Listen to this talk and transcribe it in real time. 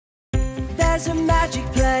There's a magic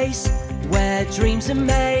place where dreams are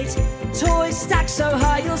made. Toys stacked so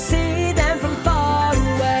high you'll see them